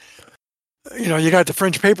one. You got the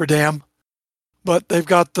French paper dam, but they've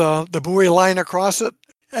got the buoy line across it,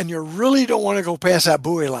 and you really don't want to go past that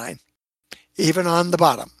buoy line, even on the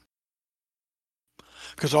bottom.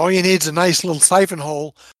 Because all you need is a nice little siphon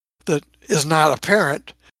hole that is not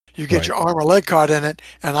apparent. You get your arm or leg caught in it,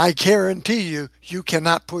 and I guarantee you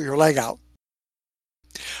cannot pull your leg out.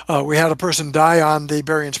 We had a person die on the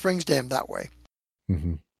Berrien Springs Dam that way.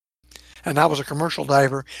 Mm-hmm. And that was a commercial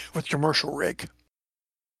diver with commercial rig.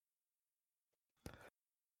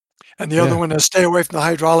 And the other one is stay away from the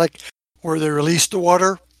hydraulic where they release the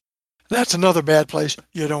water. That's another bad place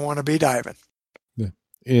you don't want to be diving.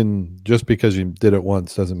 Yeah. Just because you did it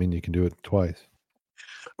once doesn't mean you can do it twice.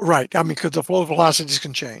 Right. I mean, because the flow velocities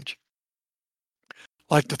can change.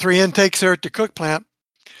 Like the 3 intakes there at the Cook plant,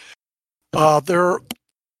 there are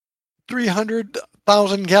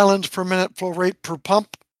 300,000 gallons per minute flow rate per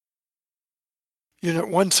pump. Unit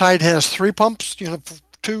 1 side has 3 pumps. Unit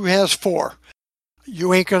 2 has 4.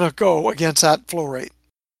 You ain't going to go against that flow rate.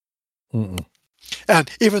 Mm-mm.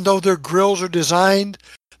 And even though their grills are designed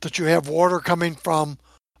that you have water coming from,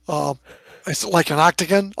 it's like an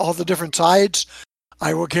octagon, all the different sides,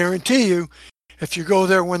 I will guarantee you, if you go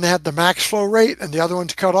there when they have the max flow rate and the other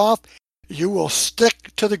one's cut off, you will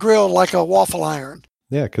stick to the grill like a waffle iron.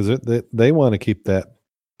 Yeah, because they want to keep that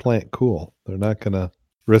plant cool. They're not going to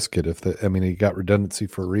risk it you got redundancy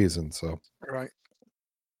for a reason. So right.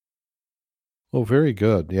 Oh, very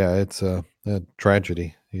good. Yeah, it's a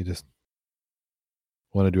tragedy. You just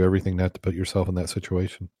want to do everything not to put yourself in that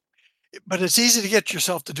situation. But it's easy to get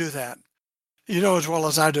yourself to do that. You know as well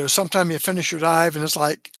as I do. Sometimes you finish your dive and it's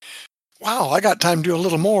like, wow, I got time to do a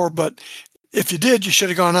little more. But if you did, you should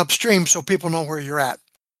have gone upstream so people know where you're at.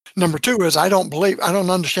 Number 2 is I don't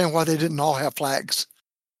understand why they didn't all have flags.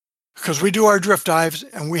 Because we do our drift dives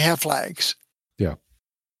and we have flags. Yeah.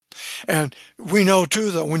 And we know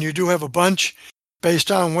too that when you do have a bunch,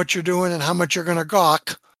 based on what you're doing and how much you're going to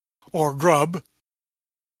gawk or grub,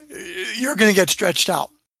 you're going to get stretched out.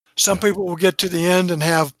 Some people will get to the end and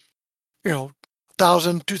have,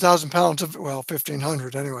 1,000, 2,000 pounds of,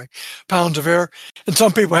 1,500 anyway, pounds of air. And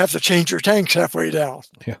some people have to change their tanks halfway down.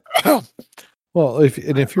 Yeah. Well, if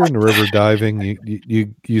you're in the river diving,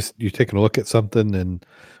 you taking a look at something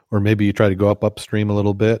or maybe you try to go upstream a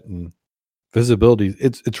little bit and visibility.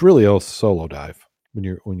 It's really a solo dive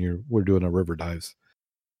we're doing a river dives.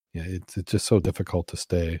 Yeah, it's just so difficult to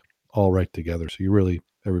stay all right together. So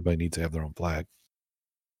everybody needs to have their own flag.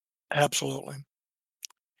 Absolutely.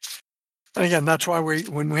 And again, that's why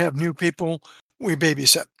when we have new people, we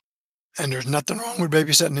babysit. And there's nothing wrong with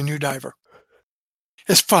babysitting a new diver.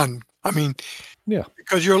 It's fun. I mean, yeah,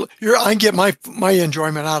 because I get my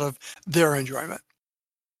enjoyment out of their enjoyment.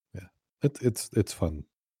 Yeah, it's fun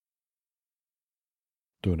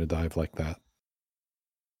doing a dive like that.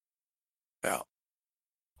 Yeah.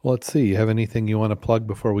 Well, let's see. You have anything you want to plug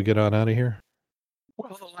before we get on out of here?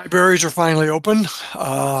 Well, the libraries are finally open,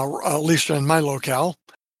 at least in my locale.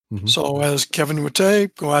 Mm-hmm. So as Kevin would say,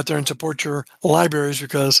 go out there and support your libraries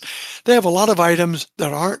because they have a lot of items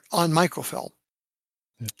that aren't on microfilm.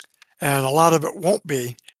 Yeah. And a lot of it won't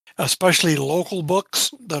be, especially local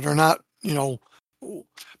books that are not,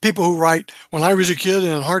 people who write, when I was a kid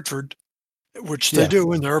in Hartford, which they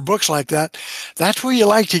do, and there are books like that. That's where you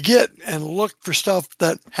like to get and look for stuff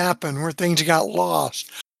that happened, where things got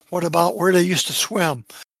lost. What about where they used to swim?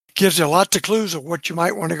 Gives you lots of clues of what you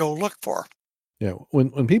might want to go look for. Yeah,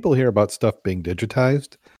 when people hear about stuff being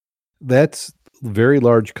digitized, that's very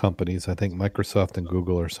large companies. I think Microsoft and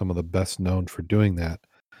Google are some of the best known for doing that.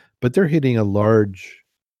 But they're hitting a large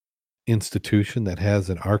institution that has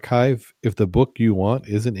an archive. If the book you want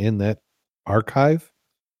isn't in that archive,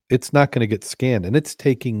 it's not going to get scanned. And it's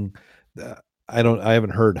taking, I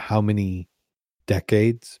haven't heard how many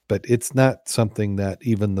decades, but it's not something that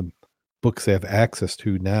even the books they have access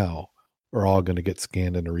to now are all going to get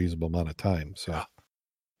scanned in a reasonable amount of time. So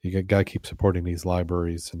you got to keep supporting these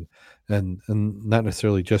libraries and not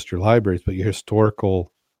necessarily just your libraries, but your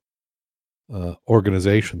historical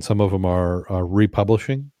organizations. Some of them are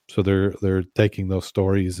republishing. So they're taking those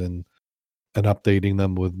stories and updating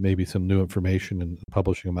them with maybe some new information and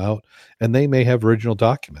publishing them out. And they may have original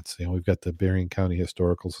documents. We've got the Berrien County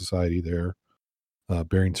Historical Society there,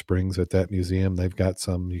 Berrien Springs at that museum. They've got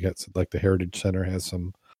some, like the Heritage Center has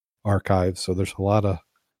some archives. So there's a lot of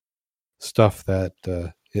stuff that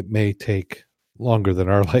it may take longer than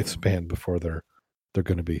our lifespan before they're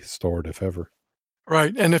going to be stored, if ever.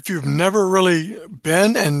 Right. And if you've never really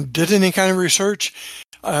been and did any kind of research,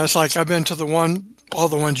 it's like I've been to all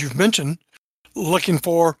the ones you've mentioned, looking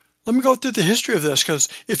for, let me go through the history of this, because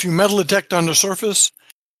if you metal detect on the surface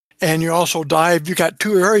and you also dive, you got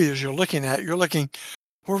two areas you're looking at. You're looking,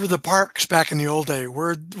 where were the parks back in the old day?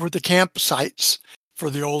 Where were the campsites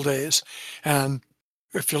for the old days? And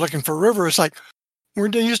if you're looking for a river, it's like, where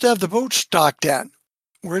did they used to have the boats docked at?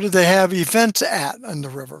 Where did they have events at on the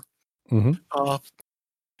river? Mm-hmm.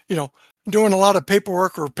 Doing a lot of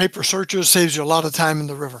paperwork or paper searches saves you a lot of time in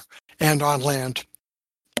the river and on land.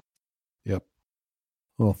 Yep.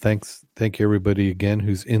 Well, thanks. Thank you, everybody, again,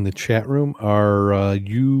 who's in the chat room. Are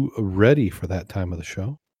you ready for that time of the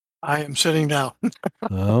show? I am sitting down.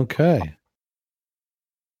 Okay.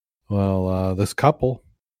 Well, this couple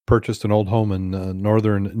purchased an old home in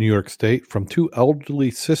northern New York State from two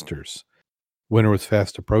elderly sisters. Winter was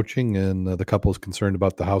fast approaching, and the couple is concerned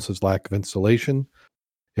about the house's lack of insulation.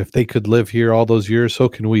 If they could live here all those years, so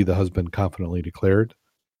can we, the husband confidently declared.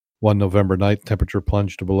 One November night, temperature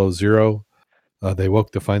plunged to below zero. They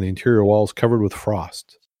woke to find the interior walls covered with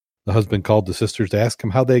frost. The husband called the sisters to ask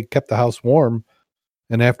him how they kept the house warm,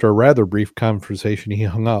 and after a rather brief conversation, he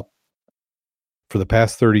hung up. For the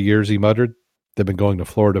past 30 years, he muttered, they've been going to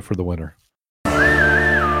Florida for the winter.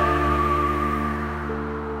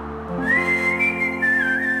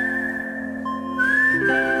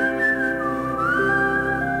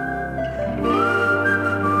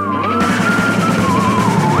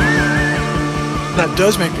 That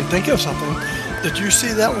does make me think of something. Did you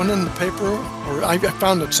see that one in the paper? Or I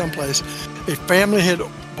found it someplace. A family had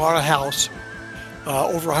bought a house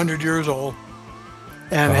over 100 years old.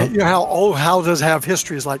 And you know how old houses have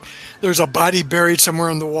histories, like there's a body buried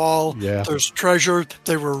somewhere in the wall. Yeah. There's treasure.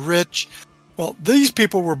 They were rich. Well, these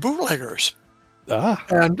people were bootleggers.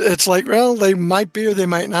 And it's like, well, they might be or they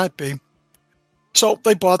might not be. So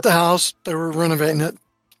they bought the house. They were renovating it.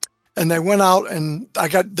 And they went out and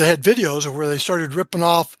they had videos of where they started ripping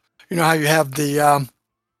off, how you have the,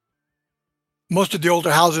 most of the older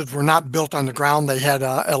houses were not built on the ground. They had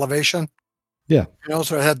elevation. Yeah.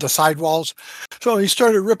 So it had the sidewalls. So he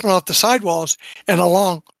started ripping off the sidewalls, and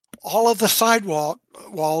along all of the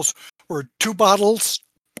sidewalls were two bottles,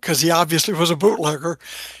 because he obviously was a bootlegger,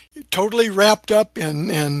 totally wrapped up and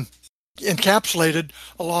encapsulated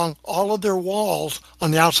along all of their walls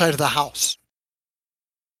on the outside of the house.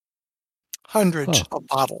 Hundreds of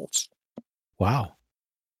bottles. Wow.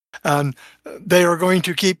 And they are going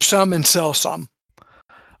to keep some and sell some.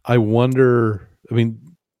 I wonder. I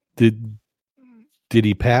mean, did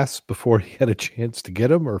he pass before he had a chance to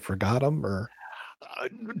get him, or forgot him, or? I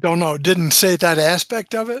don't know. Didn't say that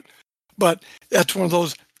aspect of it, but that's one of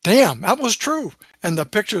those. Damn, that was true. And the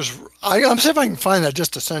pictures. I'm see if I can find that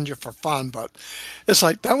just to send you for fun. But it's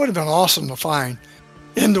like that would have been awesome to find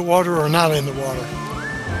in the water or not in the water.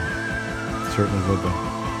 Certainly would be.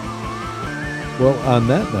 Well, on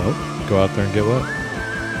that note, go out there and get wet.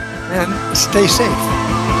 And stay safe.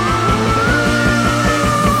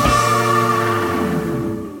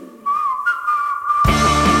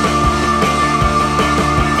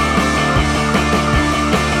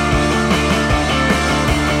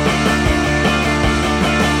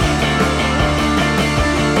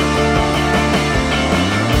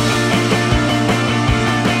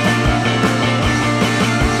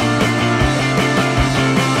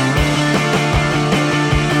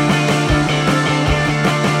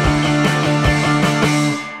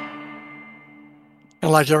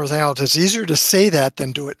 Like everything else, it's easier to say that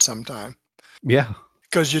than do it sometime. Yeah.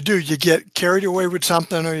 Because you get carried away with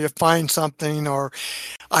something, or you find something, or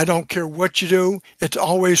I don't care what you do. It's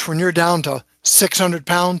always when you're down to 600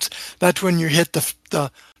 pounds, that's when you hit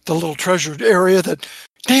the little treasured area that,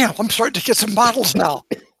 damn, I'm starting to get some bottles now.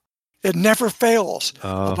 It never fails.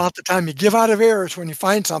 About the time you give out of air is when you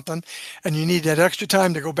find something, and you need that extra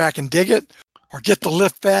time to go back and dig it, or get the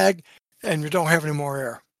lift bag, and you don't have any more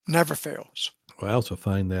air. Never fails. I also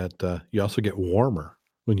find that you also get warmer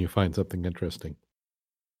when you find something interesting.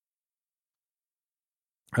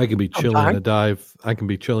 I can be chilly in a dive. I can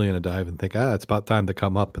be chilly in a dive and think, it's about time to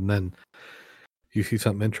come up. And then you see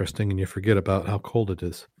something interesting and you forget about how cold it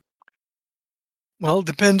is. Well, it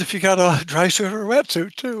depends if you got a dry suit or a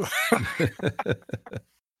wetsuit, too.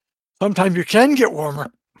 Sometimes you can get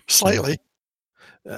warmer, slightly.